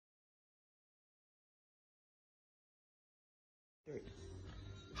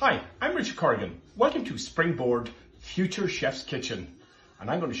Hi, I'm Richard Corrigan. Welcome to Springboard Future Chef's Kitchen.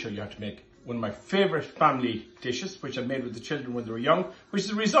 And I'm going to show you how to make one of my favourite family dishes, which I made with the children when they were young, which is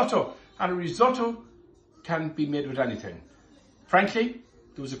a risotto. And a risotto can be made with anything. Frankly,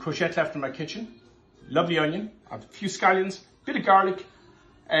 there was a courgette left in my kitchen, lovely onion, a few scallions, a bit of garlic,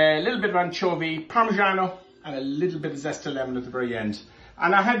 a little bit of anchovy, Parmesan, and a little bit of zest of lemon at the very end.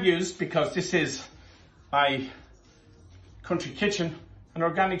 And I have used, because this is my country kitchen, an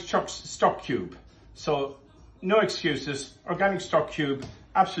organic stock cube. So no excuses, organic stock cube,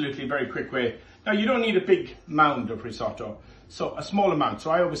 absolutely very quick way. Now you don't need a big mound of risotto, so a small amount. So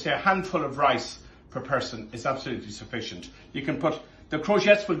I always say a handful of rice per person is absolutely sufficient. You can put, the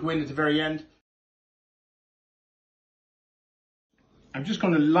courgettes will go in at the very end. I'm just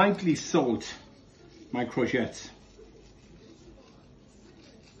going to lightly salt my courgettes.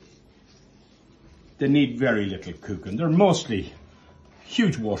 They need very little cooking. They're mostly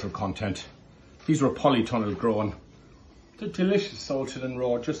huge water content. These were polytunnel grown. They're delicious, salted and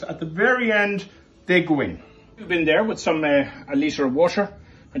raw. Just at the very end, they go in. You've in there with some a litre of water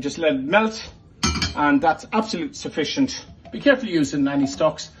and just let it melt, and that's absolutely sufficient. Be careful using any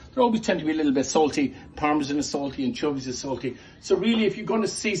stocks. They always tend to be a little bit salty. Parmesan is salty, Anchovies is salty. So really, if you're going to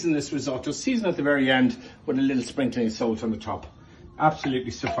season this risotto, season at the very end with a little sprinkling of salt on the top. Absolutely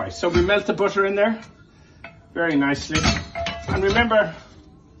suffice. So we melt the butter in there very nicely. And remember,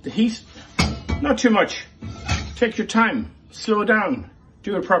 the heat, not too much. Take your time, slow down,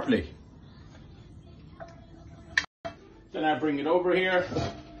 do it properly. Then I bring it over here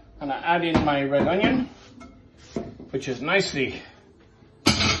and I add in my red onion, which is nicely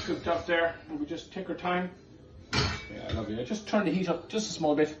cooked up there. And we just take our time. Yeah, I love it. I just turn the heat up just a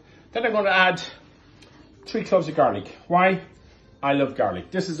small bit. Then I'm going to add 3 cloves of garlic. Why? I love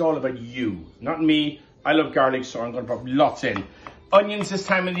garlic. This is all about you, not me. I love garlic, so I'm going to put lots in. Onions this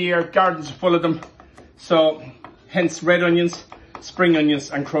time of the year, gardens are full of them. So, hence red onions, spring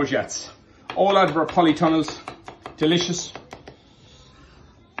onions and courgettes. All out of our polytunnels. Delicious.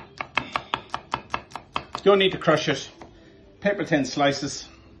 Don't need to crush it. Paper thin slices.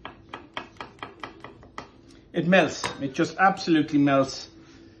 It melts. It just absolutely melts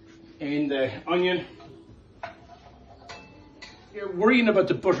in the onion. You're worrying about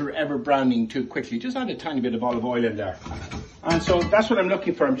the butter ever browning too quickly. Just add a tiny bit of olive oil in there. And so that's what I'm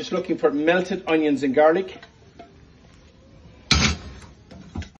looking for. I'm just looking for melted onions and garlic.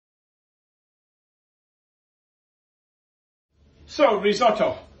 So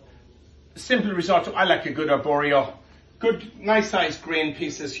risotto, simple risotto. I like a good arborio. Good, nice sized grain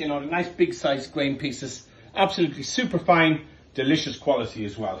pieces, you know, nice big sized grain pieces. Absolutely super fine, delicious quality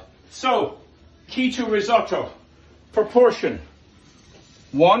as well. So, key to risotto, proportion.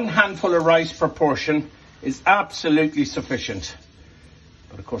 1 handful of rice per portion is absolutely sufficient.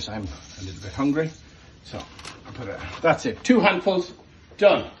 But of course I'm a little bit hungry, so I'll put that's it, 2 handfuls,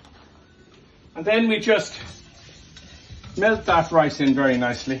 done. And then we just melt that rice in very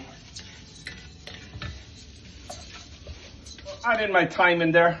nicely. Add in my thyme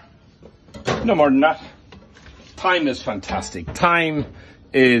in there, no more than that. Thyme is fantastic. Thyme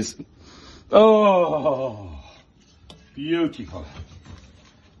is, oh, beautiful.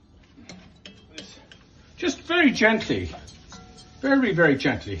 Just very gently, very, very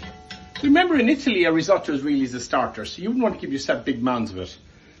gently. Remember, in Italy, a risotto is really the starter, so you wouldn't want to give yourself big mounds of it.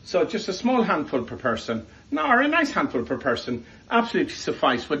 So just a small handful per person, or a nice handful per person, absolutely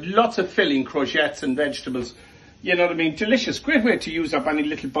suffice, with lots of filling, courgettes and vegetables. You know what I mean? Delicious. Great way to use up any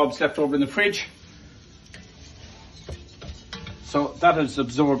little bobs left over in the fridge. So that has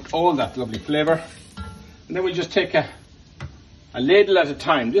absorbed all that lovely flavour. And then we just take a ladle at a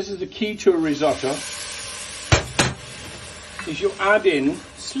time. This is the key to a risotto, is you add in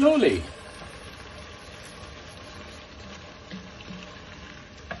slowly.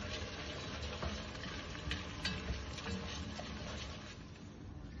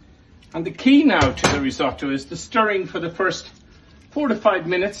 And the key now to the risotto is the stirring for the first 4 to 5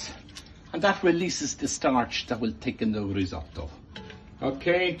 minutes, and that releases the starch that will thicken the risotto.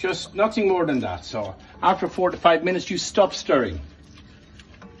 Okay, just nothing more than that. So after 4 to 5 minutes, you stop stirring.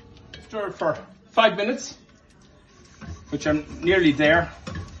 Stir for 5 minutes, which I'm nearly there.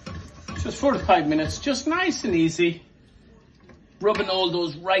 Just 4 to 5 minutes, just nice and easy. Rubbing all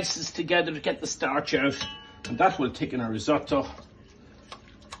those rices together to get the starch out, and that will thicken our risotto. A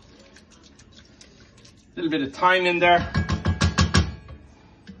little bit of thyme in there.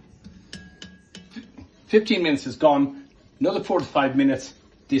 15 minutes is gone. Another 4 to 5 minutes,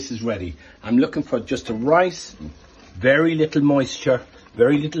 this is ready. I'm looking for just a rice, very little moisture,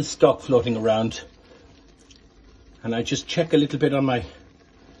 very little stock floating around. And I just check a little bit on my,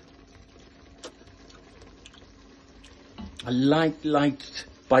 a light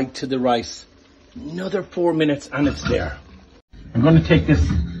bite to the rice. Another 4 minutes and it's there. I'm going to take this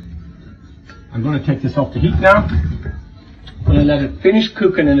off the heat now. I'm going to let it finish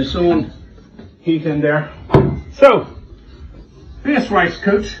cooking in its own heat in there. So, this rice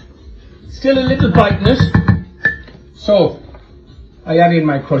cooked, still a little bite in it. So, I add in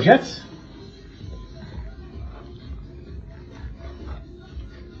my courgettes.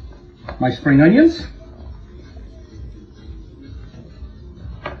 My spring onions.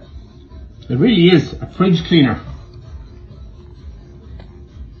 It really is a fridge cleaner.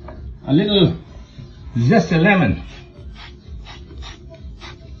 A little zest of lemon.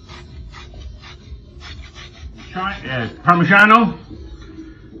 Parmesan.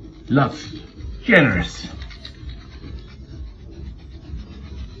 Lots. Generous.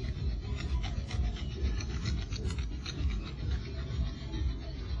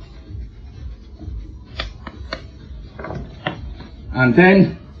 And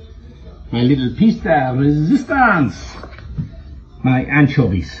then my little piece de resistance, my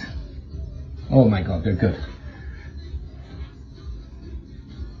anchovies. Oh my God, they're good.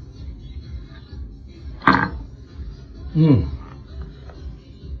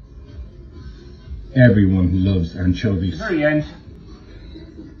 Everyone loves anchovies. At the very end,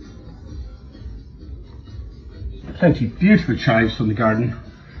 plenty of beautiful chives from the garden.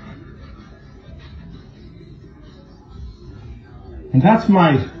 And that's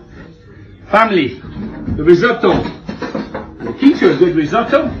my family, the risotto. And the key to a good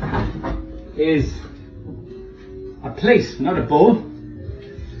risotto is a plate, not a bowl.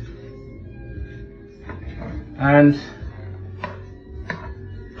 And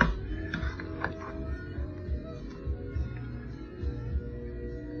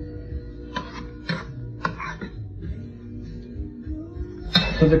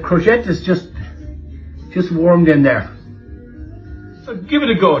so the courgette is just warmed in there. So give it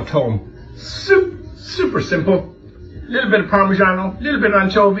a go at home. Super simple. A little bit of Parmesan, a little bit of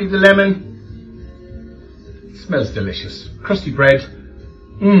anchovy, the lemon. It smells delicious. Crusty bread.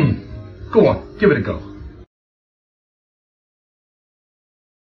 Go on, give it a go.